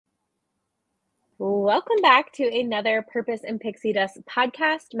Welcome back to another Purpose and Pixie Dust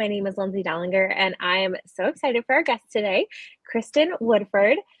podcast. My name is Lindsay Dollinger, and I am so excited for our guest today, Kristin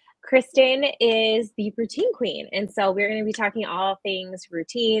Woodford. Kristin is the routine queen, and so we're going to be talking all things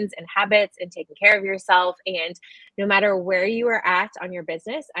routines and habits and taking care of yourself. And no matter where you are at on your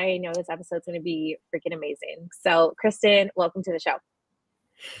business, I know this episode's going to be freaking amazing. So, Kristin, welcome to the show.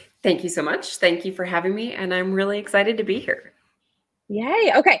 Thank you so much. Thank you for having me, and I'm really excited to be here.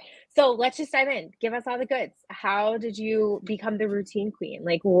 Yay. Okay. So let's just dive in. Give us all the goods. How did you become the routine queen?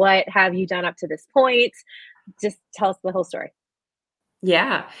 Like, what have you done up to this point? Just tell us the whole story.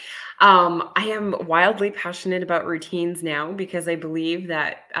 Yeah. I am wildly passionate about routines now because I believe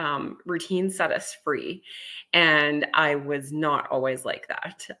that routines set us free. And I was not always like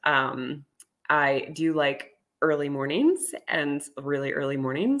that. I do like early mornings and really early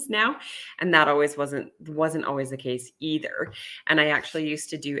mornings now. And that always wasn't always the case either. And I actually used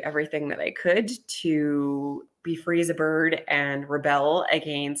to do everything that I could to be free as a bird and rebel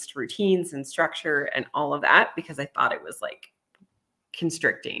against routines and structure and all of that because I thought it was like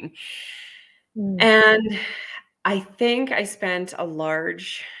constricting. And I think I spent a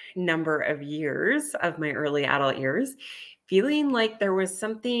large number of years of my early adult years feeling like there was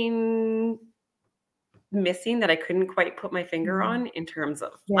something missing that I couldn't quite put my finger on in terms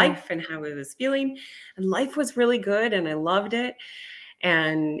of life and how I was feeling. And life was really good and I loved it.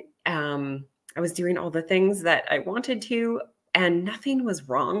 And I was doing all the things that I wanted to, and nothing was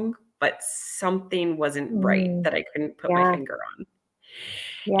wrong, but something wasn't right that I couldn't put my finger on.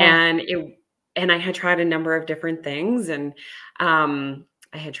 And I had tried a number of different things, and I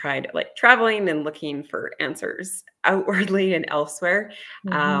had tried like traveling and looking for answers outwardly and elsewhere.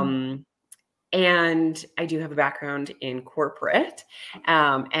 And I do have a background in corporate.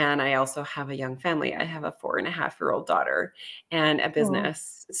 And I also have a young family. I have a 4.5-year-old daughter and a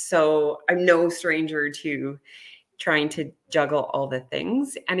business. So I'm no stranger to trying to juggle all the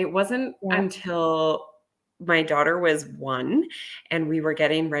things. And it wasn't until my daughter was 1 and we were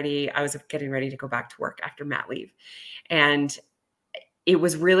getting ready. I was getting ready to go back to work after mat leave. And it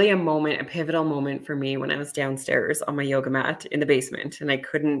was really a pivotal moment for me when I was downstairs on my yoga mat in the basement and I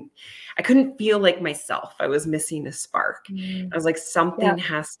couldn't feel like myself. I was missing a spark. I was like, something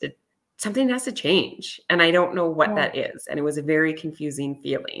has to change. And I don't know what that is. And it was a very confusing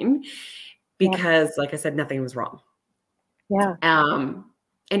feeling because like I said, nothing was wrong. And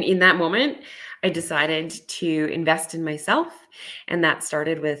in that moment, I decided to invest in myself. And that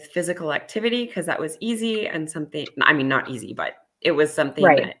started with physical activity because that was easy and something, I mean, not easy, but it was something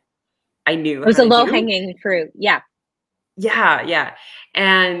that I knew. It was a low-hanging fruit. Yeah.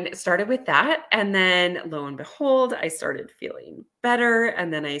 And started with that. And then lo and behold, I started feeling better.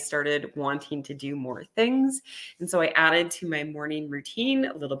 And then I started wanting to do more things. And so I added to my morning routine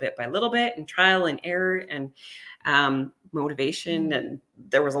a little bit by little bit and trial and error and motivation. And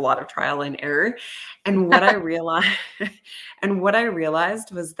there was a lot of trial and error. And what I realized,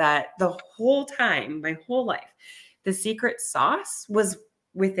 was that the whole time, my whole life, the secret sauce was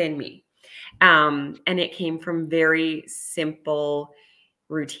within me. And it came from very simple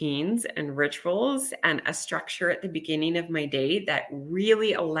routines and rituals and a structure at the beginning of my day that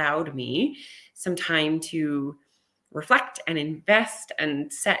really allowed me some time to reflect and invest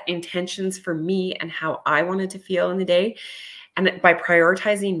and set intentions for me and how I wanted to feel in the day. And by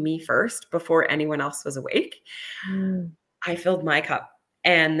prioritizing me first before anyone else was awake, I filled my cup.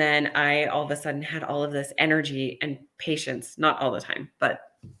 And then I all of a sudden had all of this energy and patience, not all the time, but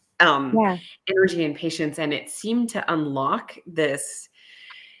energy and patience. And it seemed to unlock this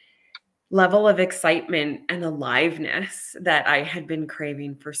level of excitement and aliveness that I had been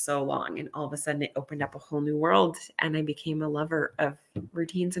craving for so long. And all of a sudden it opened up a whole new world and I became a lover of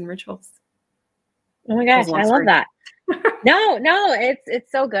routines and rituals. Oh my gosh, I love that. No,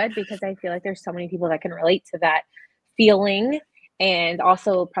 it's so good because I feel like there's so many people that can relate to that feeling and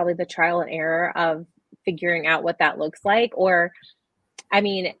also probably the trial and error of figuring out what that looks like. Or, I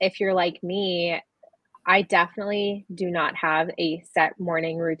mean, if you're like me, I definitely do not have a set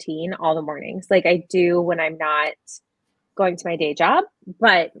morning routine all the mornings. Like I do when I'm not going to my day job,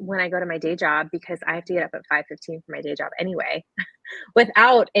 but when I go to my day job, because I have to get up at 5:15 for my day job anyway,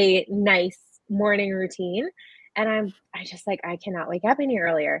 without a nice morning routine. And I just like, I cannot wake up any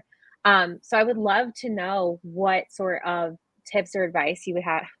earlier. So I would love to know what sort of tips or advice you would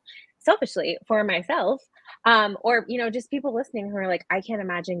have selfishly for myself, or, just people listening who are like, I can't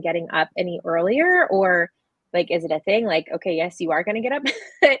imagine getting up any earlier, or like, is it a thing? Like, okay, yes, you are going to get up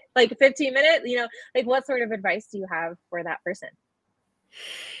like 15 minutes, like what sort of advice do you have for that person?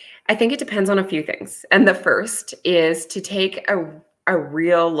 I think it depends on a few things. And the first is to take a a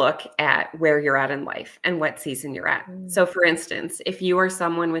real look at where you're at in life and what season you're at. So for instance, if you are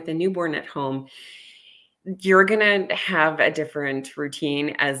someone with a newborn at home, you're going to have a different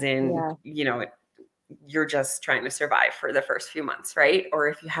routine, as in, you know, you're just trying to survive for the first few months, right? Or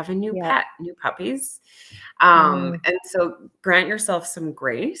if you have a new pet, new puppies. And so grant yourself some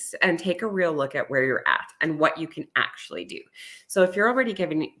grace and take a real look at where you're at and what you can actually do. So if you're already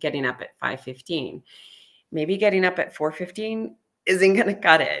getting up at 5:15, maybe getting up at 4:15 isn't going to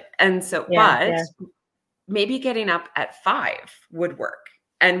cut it. And so, but maybe getting up at 5 would work.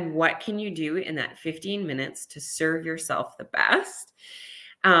 And what can you do in that 15 minutes to serve yourself the best?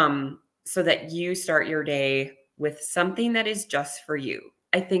 So that you start your day with something that is just for you.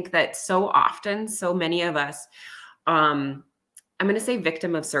 I think that so often, so many of us, I'm going to say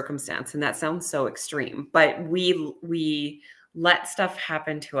victim of circumstance, and that sounds so extreme, but we let stuff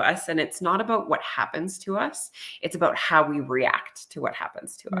happen to us, and it's not about what happens to us. It's about how we react to what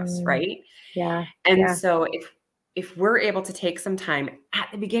happens to us, right? And so if we're able to take some time at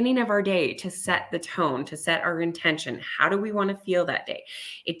the beginning of our day to set the tone, to set our intention, how do we want to feel that day?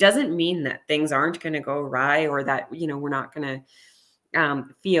 It doesn't mean that things aren't going to go awry, or that, you know, we're not going to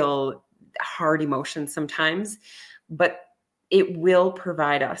feel hard emotions sometimes, but it will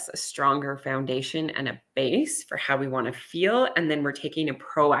provide us a stronger foundation and a base for how we want to feel. And then we're taking a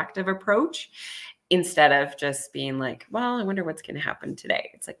proactive approach instead of just being like, well, I wonder what's going to happen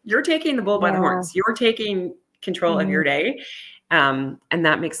today. It's like, you're taking the bull by the horns. You're taking control of your day. And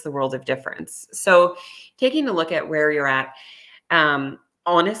that makes the world of difference. So taking a look at where you're at,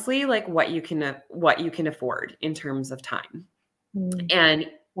 honestly, like what you can afford in terms of time.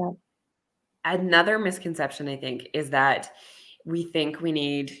 And another misconception, I think, is that we think we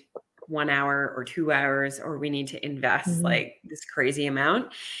need 1 hour or 2 hours, or we need to invest like this crazy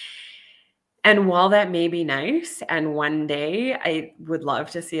amount. And while that may be nice, and one day I would love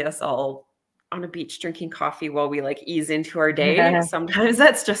to see us all on a beach drinking coffee while we like ease into our day, sometimes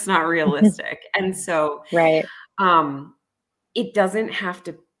that's just not realistic. And so it doesn't have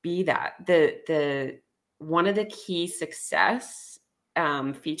to be that. The one of the key success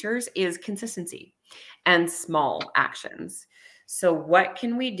features is consistency and small actions. So what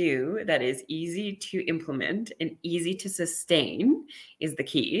can we do that is easy to implement and easy to sustain is the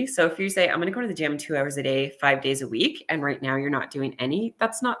key. So if you say, I'm going to go to the gym 2 hours a day, 5 days a week, and right now you're not doing any,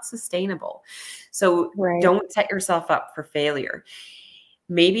 that's not sustainable. So don't set yourself up for failure.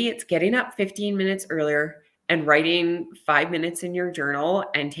 Maybe it's getting up 15 minutes earlier and writing 5 minutes in your journal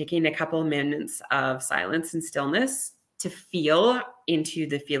and taking a couple of minutes of silence and stillness to feel into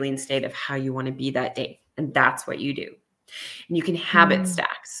the feeling state of how you want to be that day. And that's what you do. And you can habit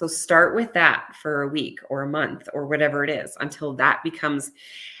stack. So start with that for a week or a month or whatever it is until that becomes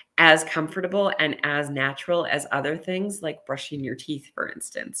as comfortable and as natural as other things like brushing your teeth, for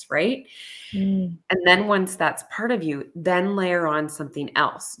instance, right? And then once that's part of you, then layer on something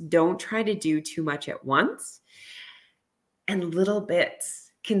else. Don't try to do too much at once, and little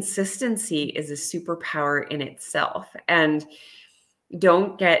bits. Consistency is a superpower in itself. And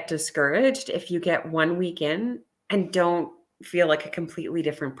don't get discouraged if you get 1 week in and don't feel like a completely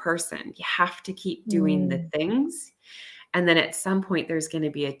different person. You have to keep doing the things. And then at some point, there's going to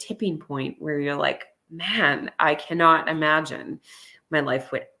be a tipping point where you're like, man, I cannot imagine my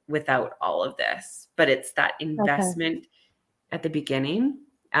life without all of this. But it's that investment at the beginning.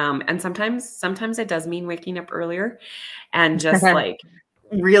 And sometimes it does mean waking up earlier and just like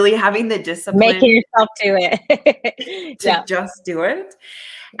really having the discipline. Making yourself do it. to just do it.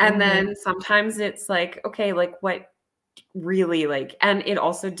 And then sometimes it's like, okay, like what really like, and it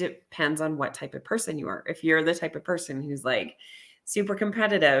also depends on what type of person you are. If you're the type of person who's like super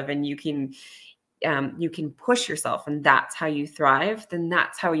competitive and you can push yourself and that's how you thrive, then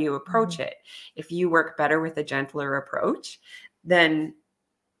that's how you approach it. If you work better with a gentler approach, then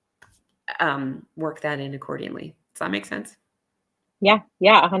work that in accordingly. Does that make sense? Yeah,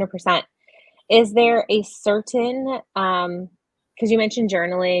 100%. Is there a certain, because you mentioned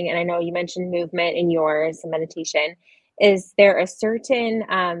journaling, and I know you mentioned movement in yours and meditation. Is there a certain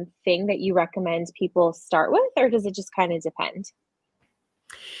thing that you recommend people start with, or does it just kind of depend?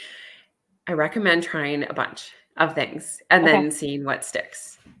 I recommend trying a bunch of things and then seeing what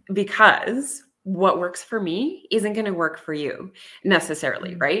sticks, because what works for me isn't going to work for you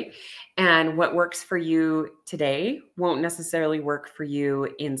necessarily, right? And what works for you today won't necessarily work for you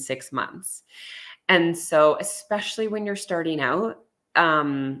in 6 months. And so, especially when you're starting out,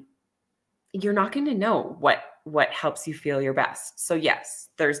 you're not going to know what helps you feel your best. So yes,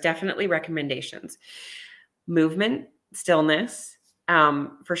 there's definitely recommendations. Movement, stillness,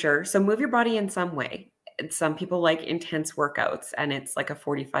 for sure. So move your body in some way. some people like intense workouts and it's like a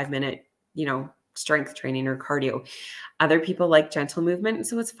 45-minute, strength training or cardio. Other people like gentle movement.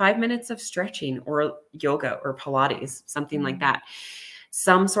 So it's 5 minutes of stretching or yoga or Pilates, something like that.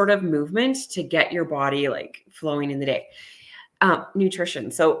 Some sort of movement to get your body like flowing in the day.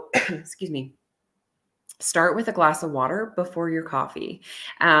 Nutrition. So, excuse me. Start with a glass of water before your coffee.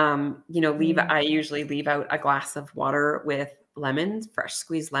 I usually leave out a glass of water with lemons, fresh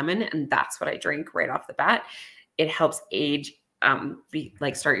squeezed lemon, and that's what I drink right off the bat. It helps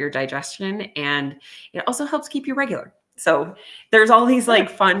start your digestion, and it also helps keep you regular. So there's all these like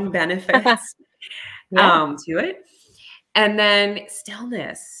fun benefits to it. And then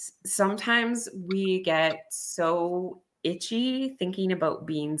stillness. Sometimes we get so itchy thinking about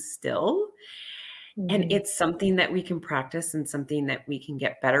being still. And it's something that we can practice and something that we can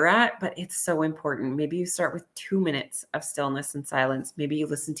get better at, but it's so important. Maybe you start with 2 minutes of stillness and silence. Maybe you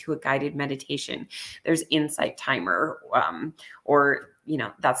listen to a guided meditation. There's Insight Timer, or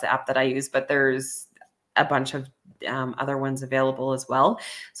that's the app that I use, but there's a bunch of other ones available as well.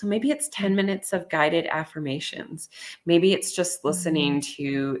 So maybe it's 10 minutes of guided affirmations. Maybe it's just listening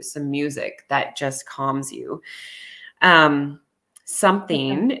to some music that just calms you.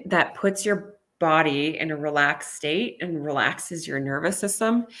 Something that puts your body in a relaxed state and relaxes your nervous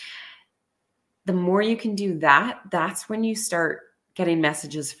system. The more you can do that, that's when you start getting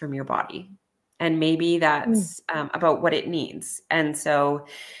messages from your body. And maybe that's about what it needs. And so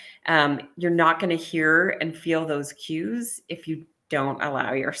you're not going to hear and feel those cues if you don't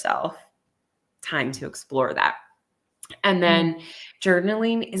allow yourself time to explore that. And then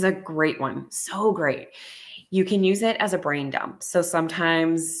journaling is a great one. So great. You can use it as a brain dump. So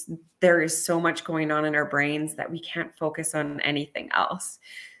sometimes there is so much going on in our brains that we can't focus on anything else.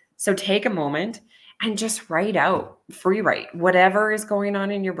 So take a moment and just write out, free write, whatever is going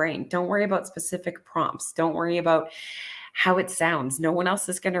on in your brain. Don't worry about specific prompts. Don't worry about how it sounds. No one else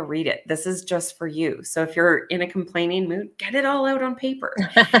is going to read it. This is just for you. So if you're in a complaining mood, get it all out on paper.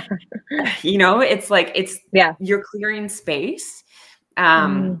 It's like, you're clearing space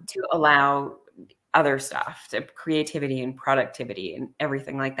to allow other stuff, to creativity and productivity and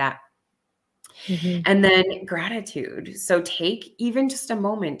everything like that. And then gratitude. So take even just a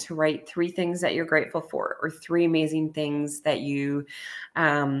moment to write 3 things that you're grateful for, or 3 amazing things that you,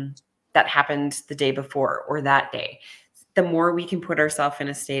 that happened the day before or that day. The more we can put ourselves in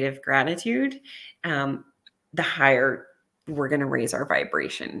a state of gratitude, the higher we're going to raise our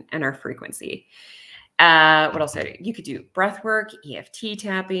vibration and our frequency. What else? You could do breath work, EFT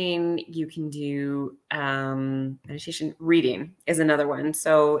tapping. You can do meditation. Reading is another one.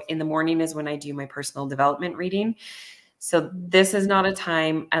 So in the morning is when I do my personal development reading. So this is not a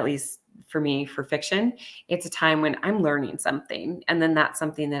time, at least for me, for fiction. It's a time when I'm learning something, and then that's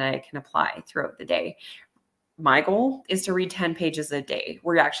something that I can apply throughout the day. My goal is to read 10 pages a day.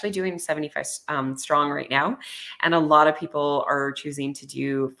 We're actually doing 75 strong right now. And a lot of people are choosing to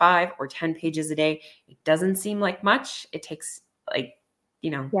do 5 or 10 pages a day. It doesn't seem like much. It takes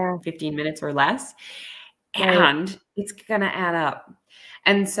 15 minutes or less. And it's going to add up.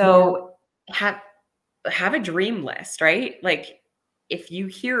 And so have a dream list, right? Like, if you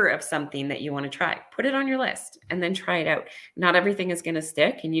hear of something that you want to try, put it on your list and then try it out. Not everything is going to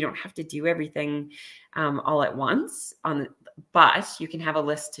stick, and you don't have to do everything all at once, but you can have a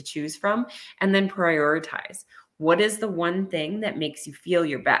list to choose from and then prioritize. What is the one thing that makes you feel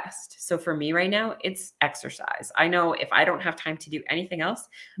your best? So for me right now, it's exercise. I know if I don't have time to do anything else,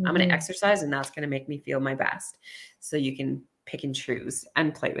 I'm going to exercise, and that's going to make me feel my best. So you can pick and choose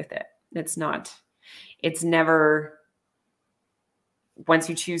and play with it. It's never, once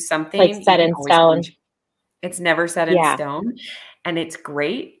you choose something, like set in stone. It's never set in stone. And it's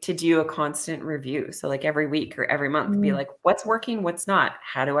great to do a constant review. So like every week or every month, be like, what's working? What's not?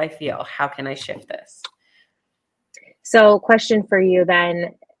 How do I feel? How can I shift this? So question for you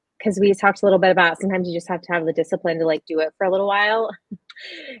then, because we talked a little bit about sometimes you just have to have the discipline to like do it for a little while.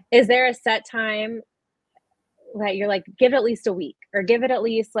 Is there a set time that you're like, give it at least a week, or give it at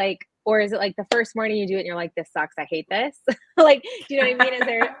least like, or is it like the first morning you do it and you're like, this sucks, I hate this? Like, do you know what I mean? Is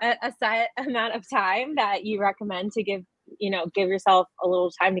there a set amount of time that you recommend to give yourself a little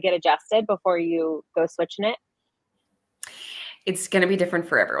time to get adjusted before you go switching it? It's going to be different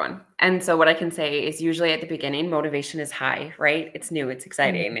for everyone. And so what I can say is usually at the beginning, motivation is high, right? It's new, it's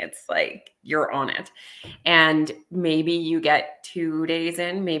exciting. It's like you're on it. And maybe you get 2 days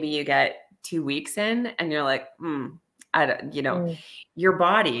in, maybe you get 2 weeks in, and you're like, I don't, your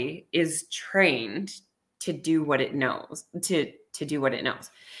body is trained to do what it knows, to do what it knows.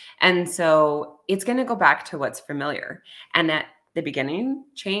 And so it's going to go back to what's familiar. And at the beginning,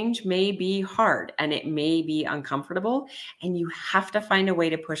 change may be hard and it may be uncomfortable, and you have to find a way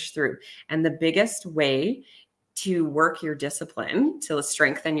to push through. And the biggest way to work your discipline, to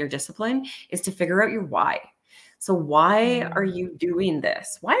strengthen your discipline, is to figure out your why. So why are you doing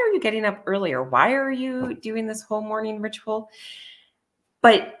this? Why are you getting up earlier? Why are you doing this whole morning ritual?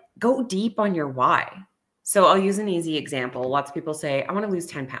 But go deep on your why. So I'll use an easy example. Lots of people say, I want to lose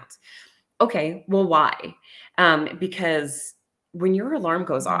 10 pounds. Okay, well, why? Because when your alarm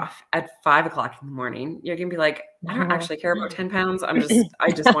goes off at 5 o'clock in the morning, you're going to be like, I don't actually care about 10 pounds. I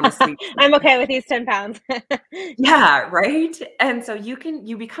just want to sleep. I'm okay with these 10 pounds. Yeah, right. And so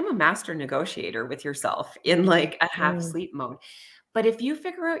you become a master negotiator with yourself in like a half sleep mode. But if you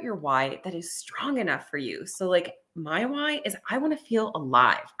figure out your why that is strong enough for you, so like my why is I want to feel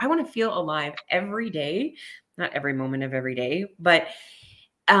alive. I want to feel alive every day, not every moment of every day, but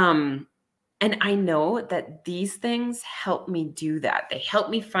and I know that these things help me do that. They help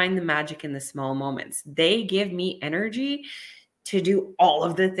me find the magic in the small moments. They give me energy to do all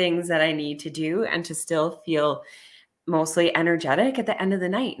of the things that I need to do and to still feel mostly energetic at the end of the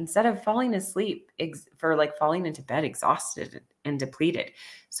night instead of falling asleep for like falling into bed exhausted and depleted.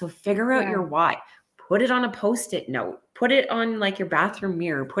 So figure out your why. Put it on a Post-it note. Put it on like your bathroom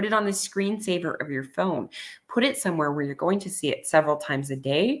mirror. Put it on the screensaver of your phone. Put it somewhere where you're going to see it several times a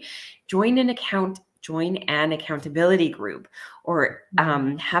day. Join an accountability group, or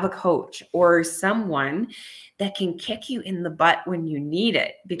have a coach or someone that can kick you in the butt when you need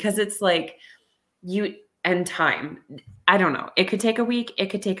it, because it's like and time. I don't know. It could take a week.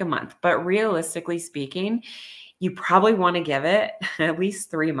 It could take a month. But realistically speaking, you probably want to give it at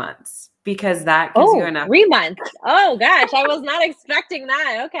least 3 months, because that gives you enough. 3 months. Oh gosh, I was not expecting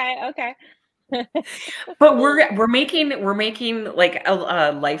that. Okay. But we're making like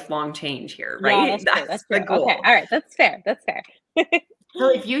a lifelong change here, right? Yeah, that's the goal. Okay. All right. That's fair. So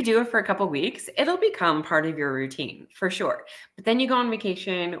if you do it for a couple of weeks, it'll become part of your routine for sure. But then you go on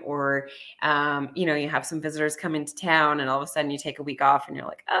vacation, or, you have some visitors come into town and all of a sudden you take a week off and you're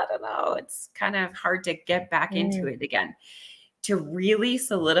like, I don't know, it's kind of hard to get back into it again. To really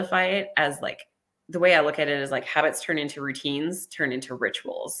solidify it, as like, the way I look at it is like habits turn into routines, turn into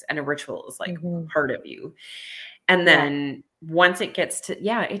rituals. And a ritual is like part of you. And then once it gets to,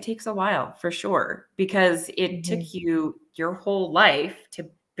 it takes a while for sure, because it took you your whole life to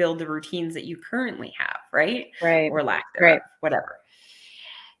build the routines that you currently have, right? Right. Or lack thereof, whatever.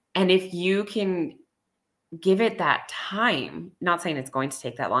 And if you can give it that time, not saying it's going to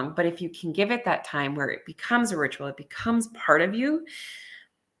take that long, but if you can give it that time where it becomes a ritual, it becomes part of you,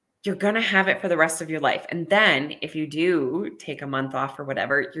 you're going to have it for the rest of your life. And then if you do take a month off or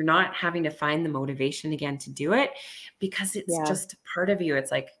whatever, you're not having to find the motivation again to do it, because it's just part of you.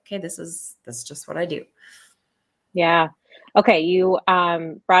 It's like, okay, this is just what I do. Yeah. Okay. You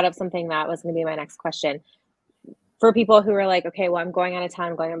brought up something that was going to be my next question. For people who are like, okay, well, I'm going out of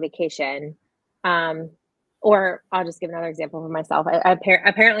town, I'm going on vacation. Or I'll just give another example for myself.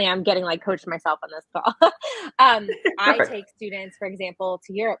 Apparently I'm getting like coached myself on this call. I take students, for example,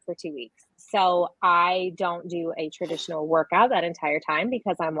 to Europe for 2 weeks. So I don't do a traditional workout that entire time,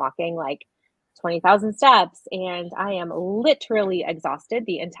 because I'm walking like 20,000 steps and I am literally exhausted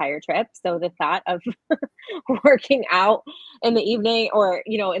the entire trip. So the thought of working out in the evening or,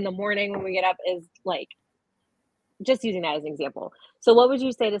 in the morning when we get up is like, just using that as an example. So what would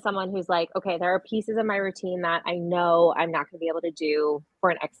you say to someone who's like, okay, there are pieces of my routine that I know I'm not going to be able to do for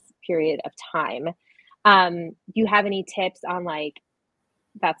an X period of time. Do you have any tips on like,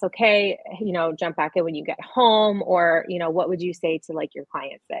 that's okay, jump back in when you get home, or, what would you say to like your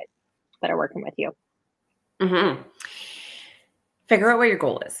clients that are working with you? Figure out what your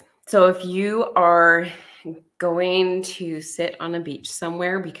goal is. So if you are going to sit on a beach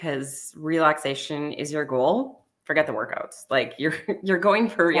somewhere because relaxation is your goal, forget the workouts. Like you're going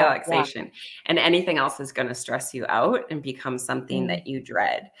for relaxation, and anything else is going to stress you out and become something that you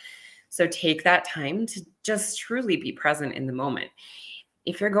dread. So take that time to just truly be present in the moment.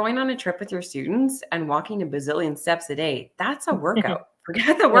 If you're going on a trip with your students and walking a bazillion steps a day, that's a workout.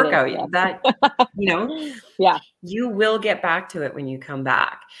 Forget the workout. You will get back to it when you come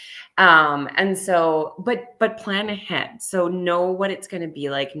back. And so, but plan ahead. So know what it's going to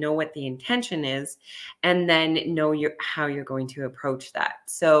be like, know what the intention is, and then know how you're going to approach that.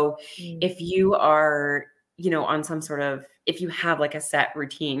 So if you are, on some sort of, if you have like a set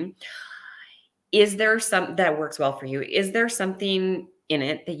routine, is there something that works well for you? Is there something in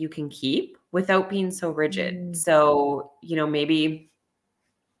it that you can keep without being so rigid? So,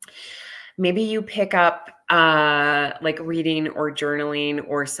 maybe you pick up like reading or journaling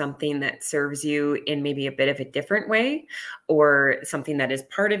or something that serves you in maybe a bit of a different way, or something that is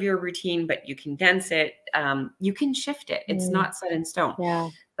part of your routine, but you condense it, you can shift it. It's not set in stone. Yeah.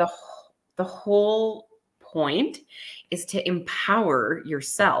 The whole point is to empower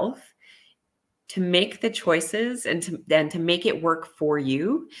yourself to make the choices and to make it work for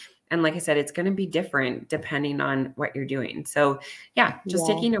you. And like I said, it's going to be different depending on what you're doing. So yeah, just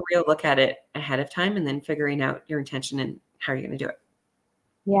taking a real look at it ahead of time and then figuring out your intention and how you're going to do it.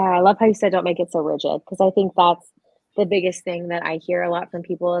 Yeah, I love how you said don't make it so rigid, because I think that's the biggest thing that I hear a lot from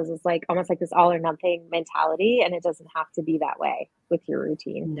people is like almost like this all or nothing mentality, and it doesn't have to be that way with your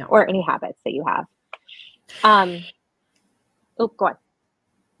routine or any habits that you have. Oh, go on.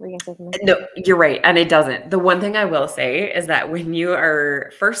 No, you're right. And it doesn't. The one thing I will say is that when you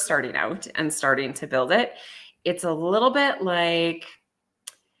are first starting out and starting to build it, it's a little bit like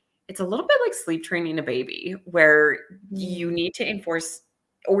sleep training a baby, where you need to enforce,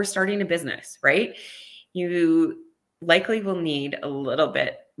 or starting a business, right? You likely will need a little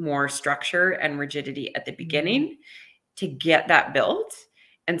bit more structure and rigidity at the beginning to get that built.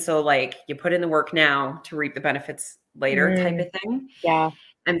 And so like you put in the work now to reap the benefits later type of thing. Yeah.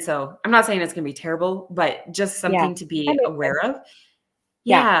 And so I'm not saying it's going to be terrible, but just something to be aware of.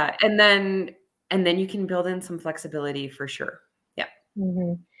 Yeah. And then you can build in some flexibility for sure. Yeah.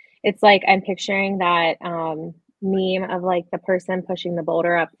 It's like, I'm picturing that meme of like the person pushing the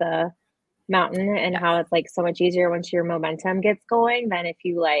boulder up the mountain, and how it's like so much easier once your momentum gets going than if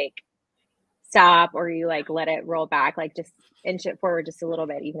you like stop or you like let it roll back, like just inch it forward just a little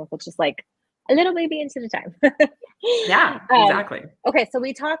bit, even if it's just like a little baby inch at a time. Yeah, exactly. Okay, so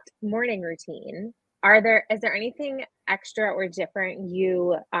we talked morning routine. Is there anything extra or different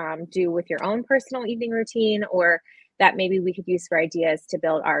you do with your own personal evening routine, or that maybe we could use for ideas to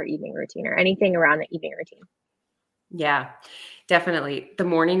build our evening routine, or anything around the evening routine? Yeah, definitely. The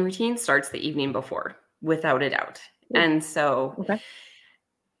morning routine starts the evening before, without a doubt. And so,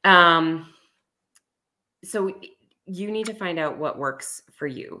 so you need to find out what works for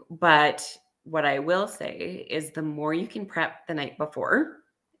you. But what I will say is the more you can prep the night before,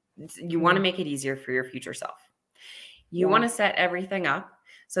 you want to make it easier for your future self. You want to set everything up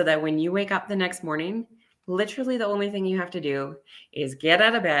so that when you wake up the next morning, literally the only thing you have to do is get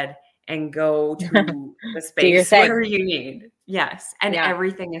out of bed and go to the space where you need. Yes. And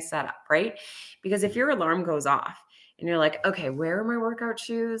everything is set up, right? Because if your alarm goes off and you're like, okay, where are my workout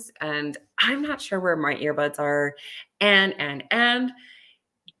shoes? And I'm not sure where my earbuds are. And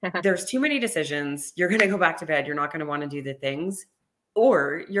there's too many decisions. You're going to go back to bed. You're not going to want to do the things,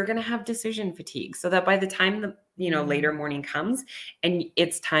 or you're going to have decision fatigue, so that by the time the later morning comes and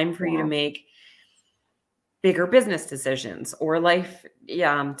it's time for you to make bigger business decisions or life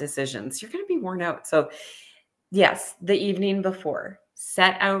decisions, you're going to be worn out. So yes, the evening before,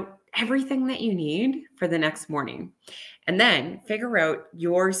 set out everything that you need for the next morning, and then figure out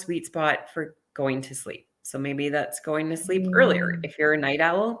your sweet spot for going to sleep. So maybe that's going to sleep earlier. If you're a night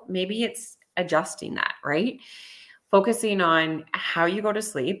owl, maybe it's adjusting that, right? Focusing on how you go to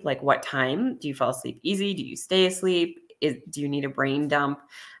sleep, like what time do you fall asleep easy? Do you stay asleep? Do you need a brain dump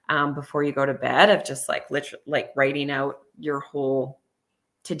before you go to bed, of just like literally like writing out your whole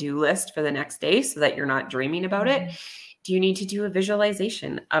to-do list for the next day so that you're not dreaming about it? Do you need to do a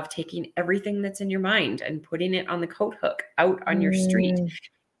visualization of taking everything that's in your mind and putting it on the coat hook out on your street?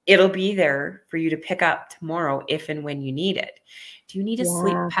 It'll be there for you to pick up tomorrow if and when you need it. Do you need a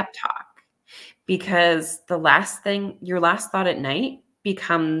sleep pep talk? Because your last thought at night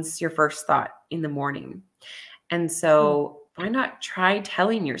becomes your first thought in the morning. And so why not try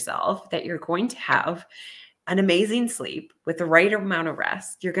telling yourself that you're going to have an amazing sleep with the right amount of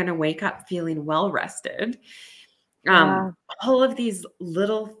rest. You're going to wake up feeling well rested. All of these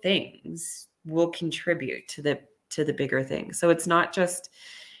little things will contribute to the bigger thing. So it's not just,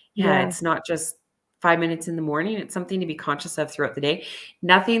 it's not just 5 minutes in the morning. It's something to be conscious of throughout the day.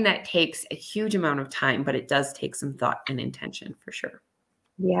 Nothing that takes a huge amount of time, but it does take some thought and intention for sure.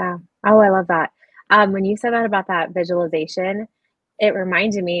 Yeah. Oh, I love that. When you said that about that visualization, it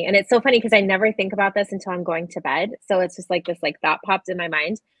reminded me, and it's so funny because I never think about this until I'm going to bed. So it's just like this like thought popped in my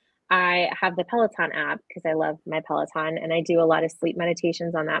mind. I have the Peloton app because I love my Peloton, and I do a lot of sleep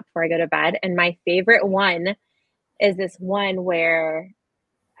meditations on that before I go to bed. And my favorite one is this one where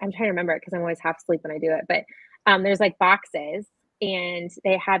I'm trying to remember it because I'm always half asleep when I do it. But there's like boxes, and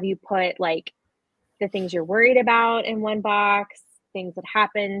they have you put like the things you're worried about in one box, things that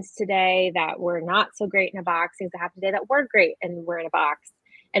happened today that were not so great in a box, things that happened today that were great and were in a box.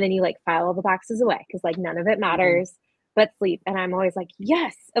 And then you like file all the boxes away because like none of it matters. but sleep. And I'm always like,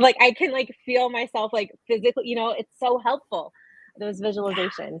 yes. And like, I can like feel myself like physically, you know, it's so helpful, those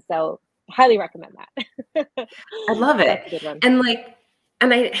visualizations. So highly recommend that. I love it. That's a good one. And like,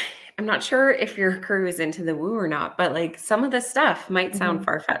 and I'm not sure if your crew is into the woo or not, but like some of the stuff might sound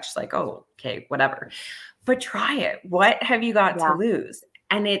far-fetched, like, oh, okay, whatever. But try it. What have you got to lose?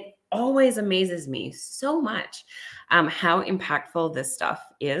 And it always amazes me so much how impactful this stuff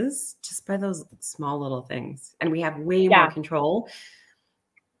is just by those small little things. And we have way more control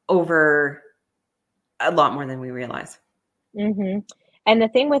over a lot more than we realize. And the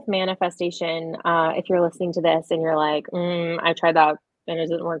thing with manifestation, if you're listening to this and you're like, I tried that and it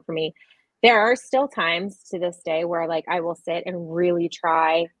didn't work for me. There are still times to this day where like I will sit and really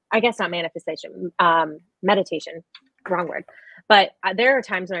try, I guess not manifestation, meditation, wrong word. But there are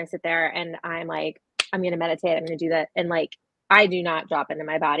times when I sit there and I'm like, I'm going to meditate, I'm going to do that. And like, I do not drop into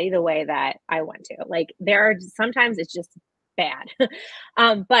my body the way that I want to. Like there are sometimes it's just bad.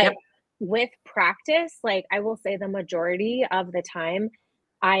 But with practice, like I will say the majority of the time,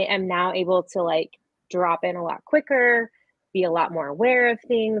 I am now able to like drop in a lot quicker, be a lot more aware of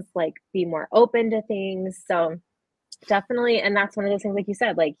things, like be more open to things. So definitely, and that's one of those things, like you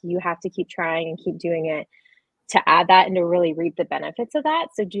said, like you have to keep trying and keep doing it to add that and to really reap the benefits of that.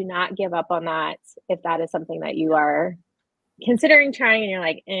 So do not give up on that if that is something that you are considering trying and you're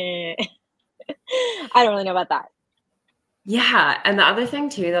like, I don't really know about that. Yeah. And the other thing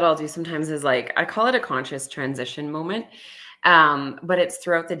too that I'll do sometimes is like, I call it a conscious transition moment. But it's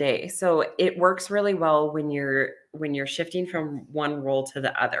throughout the day. So it works really well when you're shifting from one role to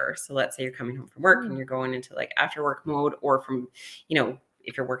the other. So let's say you're coming home from work and you're going into like after work mode, or from, you know,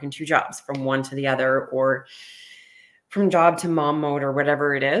 if you're working 2 jobs, from one to the other, or from job to mom mode, or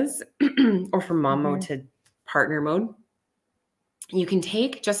whatever it is, or from mom mode to partner mode. You can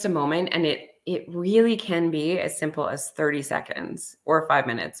take just a moment, and it really can be as simple as 30 seconds or 5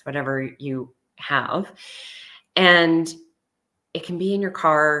 minutes, whatever you have. And it can be in your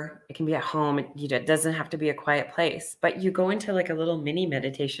car, it can be at home. It doesn't have to be a quiet place, but you go into like a little mini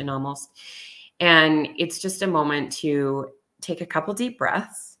meditation almost. And it's just a moment to take a couple deep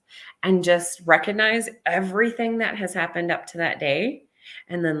breaths and just recognize everything that has happened up to that day,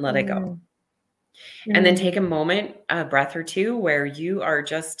 and then let it go. And then take a moment, a breath or two, where you are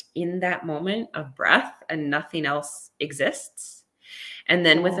just in that moment of breath and nothing else exists. And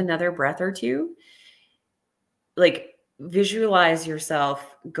then with another breath or two, like visualize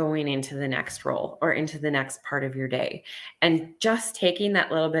yourself going into the next role or into the next part of your day. And just taking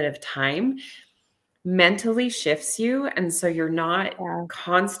that little bit of time mentally shifts you. And so you're not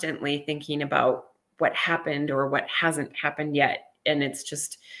constantly thinking about what happened or what hasn't happened yet. And it's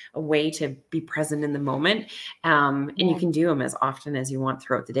just a way to be present in the moment. And you can do them as often as you want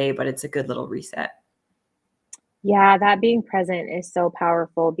throughout the day, but it's a good little reset. Yeah, that being present is so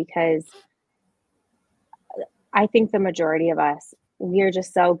powerful, because I think the majority of us, we're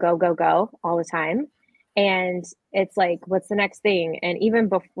just so go, go, go all the time. And it's like, what's the next thing? And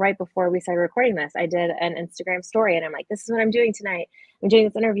even right before we started recording this, I did an Instagram story and I'm like, this is what I'm doing tonight. I'm doing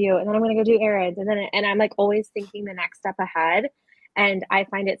this interview and then I'm going to go do errands. And I'm like always thinking the next step ahead. And I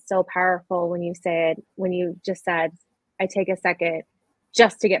find it so powerful when you just said, I take a second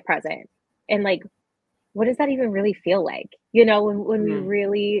just to get present. And like, what does that even really feel like? You know, when we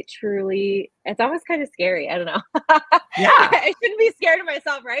really, truly, it's almost kind of scary. I don't know. Yeah. I shouldn't be scared of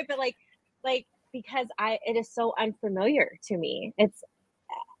myself, right? But like, because it is so unfamiliar to me.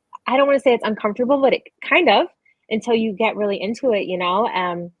 I don't want to say it's uncomfortable, but it kind of, until you get really into it, you know?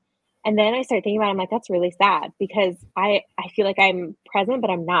 And then I start thinking about it, I'm like, that's really sad, because I feel like I'm present,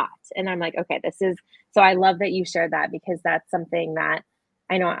 but I'm not. And I'm like, okay, so I love that you shared that, because that's something that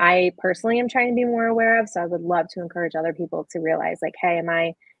I know I personally am trying to be more aware of. So I would love to encourage other people to realize like, hey, am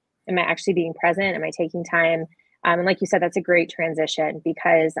I actually being present? Am I taking time? And like you said, that's a great transition,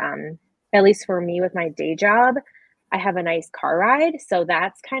 because at least for me with my day job, I have a nice car ride. So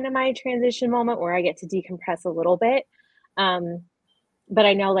that's kind of my transition moment where I get to decompress a little bit. But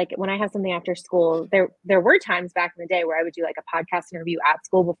I know like when I have something after school, there were times back in the day where I would do like a podcast interview at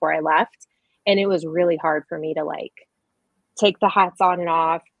school before I left. And it was really hard for me to like take the hats on and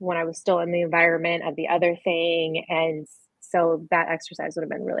off when I was still in the environment of the other thing. And so that exercise would have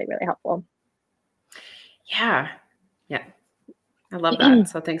been really, really helpful. Yeah. Yeah. I love that.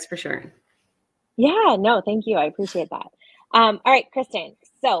 So thanks for sharing. Yeah, no, thank you. I appreciate that. All right, Kristin.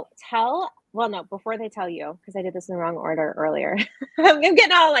 So before they tell you, because I did this in the wrong order earlier. I'm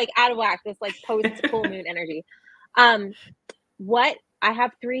getting all like out of whack, this like post full moon energy. I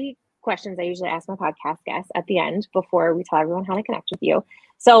have 3 questions I usually ask my podcast guests at the end before we tell everyone how to connect with you.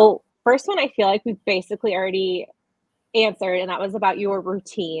 So first one, I feel like we've basically already answer, and that was about your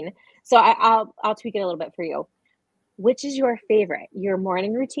routine. So I'll tweak it a little bit for you. Which is your favorite, your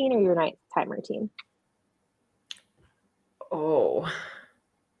morning routine or your nighttime routine? Oh,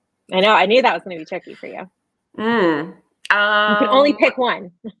 I knew that was going to be tricky for you. mm, You can only pick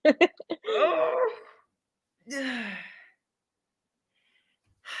one. oh.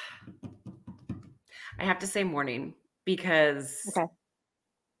 I have to say morning because Okay.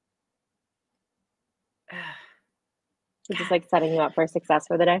 So just like setting you up for success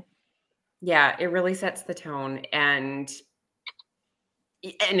for the day. yeah, it really sets the tone and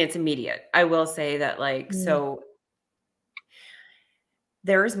it's immediate. I will say that like so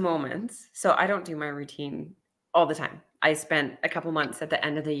there's moments. So I don't do my routine all the time. I spent a couple months at the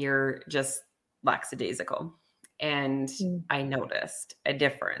end of the year just lackadaisical. And I noticed a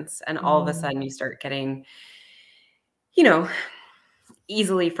difference. And all of a sudden you start getting, you know,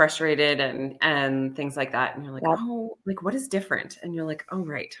 easily frustrated and things like that. And you're like, oh, like what is different? And you're like, oh,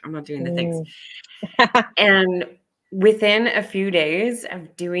 right. I'm not doing the things. And within a few days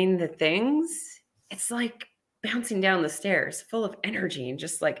of doing the things, it's like bouncing down the stairs full of energy and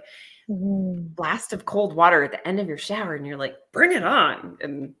just like blast of cold water at the end of your shower. And you're like, bring it on.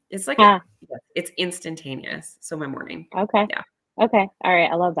 And it's like, it's instantaneous. So my morning. Okay. Yeah. Okay. All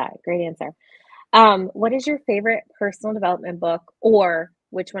right. I love that. Great answer. What is your favorite personal development book, or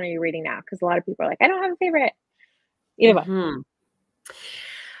which one are you reading now? Because a lot of people are like, I don't have a favorite. Either one.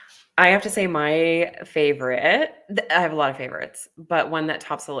 I have to say my favorite, I have a lot of favorites, but one that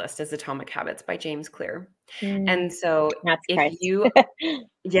tops the list is Atomic Habits by James Clear. And so if you,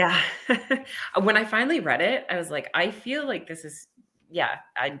 when I finally read it, I was like, I feel like this is,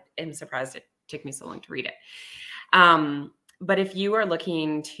 I am surprised it took me so long to read it. But if you are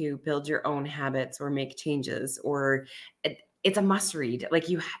looking to build your own habits or make changes, or it's a must read, like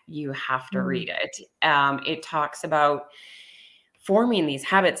you have to read it. It talks about forming these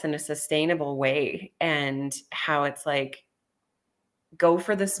habits in a sustainable way and how it's like, go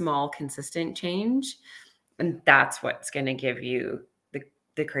for the small, consistent change. And that's what's going to give you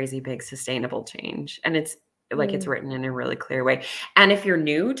the crazy big sustainable change. And it's like, it's written in a really clear way. And if you're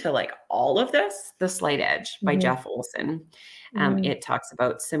new to like all of this, The Slight Edge by Jeff Olson, it talks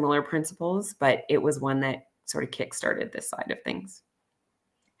about similar principles, but it was one that sort of kickstarted this side of things.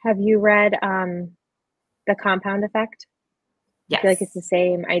 Have you read The Compound Effect? Yes. I feel like it's the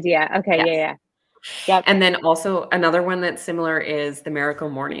same idea. Okay. Yes. Yep. And then also another one that's similar is The Miracle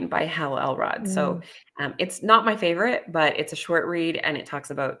Morning by Hal Elrod. So it's not my favorite, but it's a short read and it talks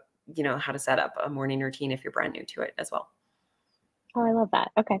about, you know, how to set up a morning routine if you're brand new to it as well. Oh, I love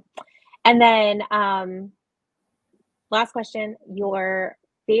that. Okay. And then last question, your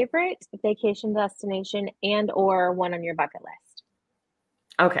favorite vacation destination and or one on your bucket list?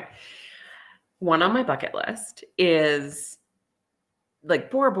 Okay. One on my bucket list is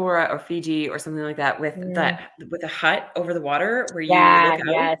like Bora Bora or Fiji or something like that with with a hut over the water where you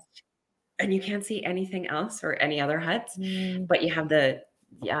look out and you can't see anything else or any other huts, but you have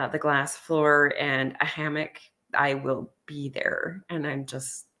the glass floor and a hammock. I will be there and I'm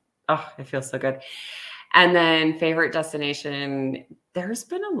just, it feels so good. And then favorite destination, there's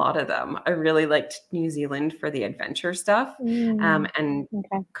been a lot of them. I really liked New Zealand for the adventure stuff, and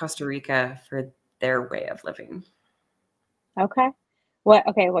Costa Rica for their way of living. Okay. What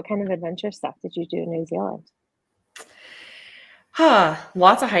kind of adventure stuff did you do in New Zealand?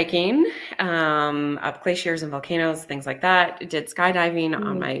 Lots of hiking, up glaciers and volcanoes, things like that. Did skydiving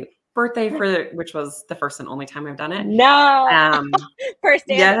on my birthday which was the first and only time I've done it. No, first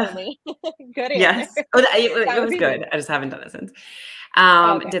and only. Good answer. Yes, it was good. I just haven't done it since.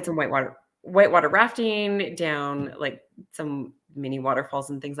 Did some whitewater rafting down like some mini waterfalls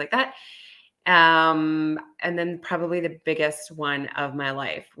and things like that. And then probably the biggest one of my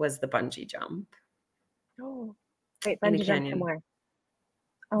life was the bungee jump. Oh, wait, bungee jump from where?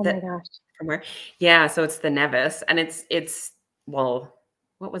 Oh my gosh. From where? Yeah, so it's the Nevis, and it's well,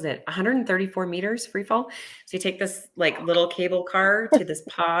 what was it? 134 meters free fall. So you take this like little cable car to this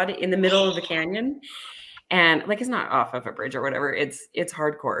pod in the middle of the canyon, and like it's not off of a bridge or whatever. It's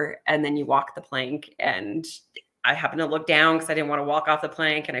hardcore, and then you walk the plank. And I happened to look down because I didn't want to walk off the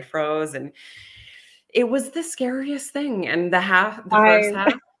plank, and I froze, and it was the scariest thing. And the first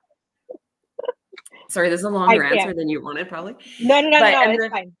half. Sorry, this is a longer answer than you wanted, probably. No, it's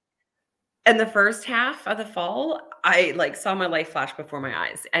fine. And the first half of the fall, I like saw my life flash before my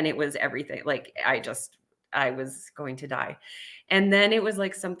eyes, and it was everything. Like I was going to die. And then it was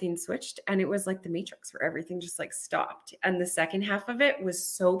like something switched, and it was like the Matrix where everything just like stopped. And the second half of it was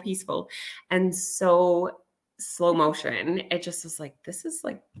so peaceful and so slow motion. It just was like, this is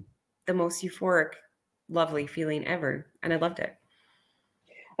like the most euphoric lovely feeling ever. And I loved it.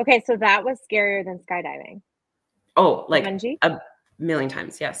 Okay, so that was scarier than skydiving. Oh, like bungee? a million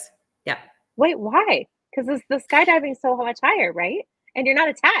times. Yes. Yeah. Wait, why? Because the skydiving is so much higher, right? And you're not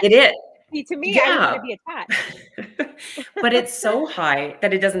attached. It is. See, to me, I would want Yeah. to be attached. But it's so high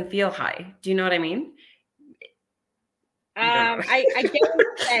that it doesn't feel high. Do you know what I mean? You don't know. I get what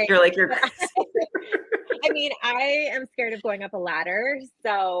you're saying. You're like, you're I mean, I am scared of going up a ladder,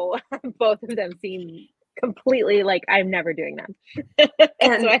 so both of them seem completely like I'm never doing them.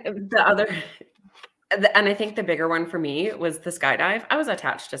 And and I think the bigger one for me was the skydive. I was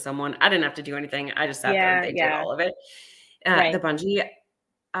attached to someone. I didn't have to do anything. I just sat there and they did all of it. Right. The bungee,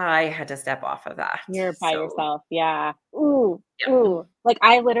 I had to step off of that. You're by yourself. Yeah. Ooh. Yeah. Ooh. Like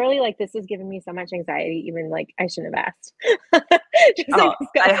I literally like this is giving me so much anxiety, even like I shouldn't have asked.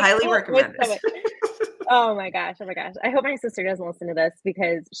 I highly recommend it. Oh my gosh. Oh my gosh. I hope my sister doesn't listen to this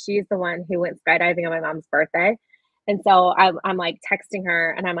because she's the one who went skydiving on my mom's birthday. And so I'm like texting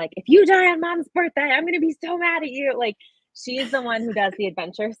her and I'm like, if you die on mom's birthday, I'm going to be so mad at you. Like she's the one who does the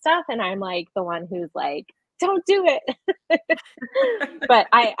adventure stuff. And I'm like the one who's like, don't do it. But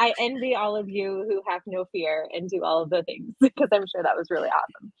I envy all of you who have no fear and do all of the things because I'm sure that was really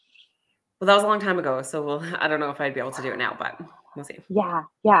awesome. Well, that was a long time ago. So I don't know if I'd be able to do it now, but we'll see. Yeah.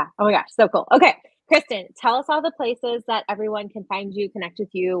 Yeah. Oh my gosh. So cool. Okay. Kristin, tell us all the places that everyone can find you, connect with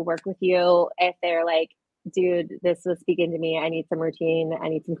you, work with you. If they're like, dude, this was speaking to me. I need some routine. I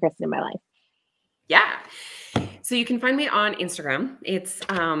need some Kristin in my life. Yeah. So you can find me on Instagram. It's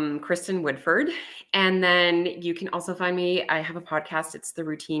Kristin Woodford. And then you can also find me. I have a podcast. It's the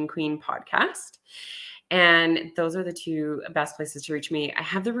Routine Queen podcast. And those are the two best places to reach me. I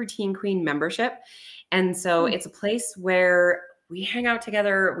have the Routine Queen membership. And so it's a place where we hang out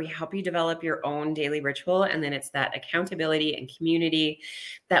together. We help you develop your own daily ritual. And then it's that accountability and community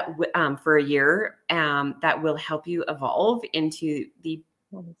that for a year that will help you evolve into the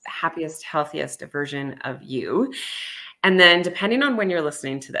happiest, healthiest version of you. And then depending on when you're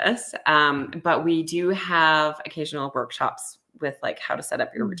listening to this, but we do have occasional workshops with like how to set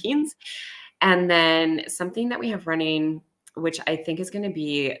up your routines. And then something that we have running, which I think is going to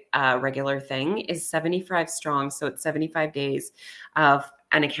be a regular thing, is 75 strong. So it's 75 days of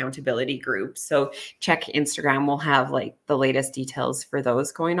an accountability group. So check Instagram. We'll have like the latest details for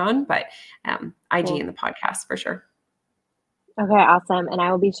those going on, but IG in the podcast for sure. Okay, awesome. And I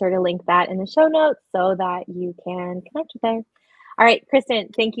will be sure to link that in the show notes so that you can connect with her. All right,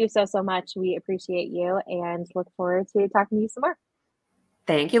 Kristin, thank you so much. We appreciate you and look forward to talking to you some more.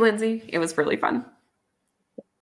 Thank you, Lindsay. It was really fun.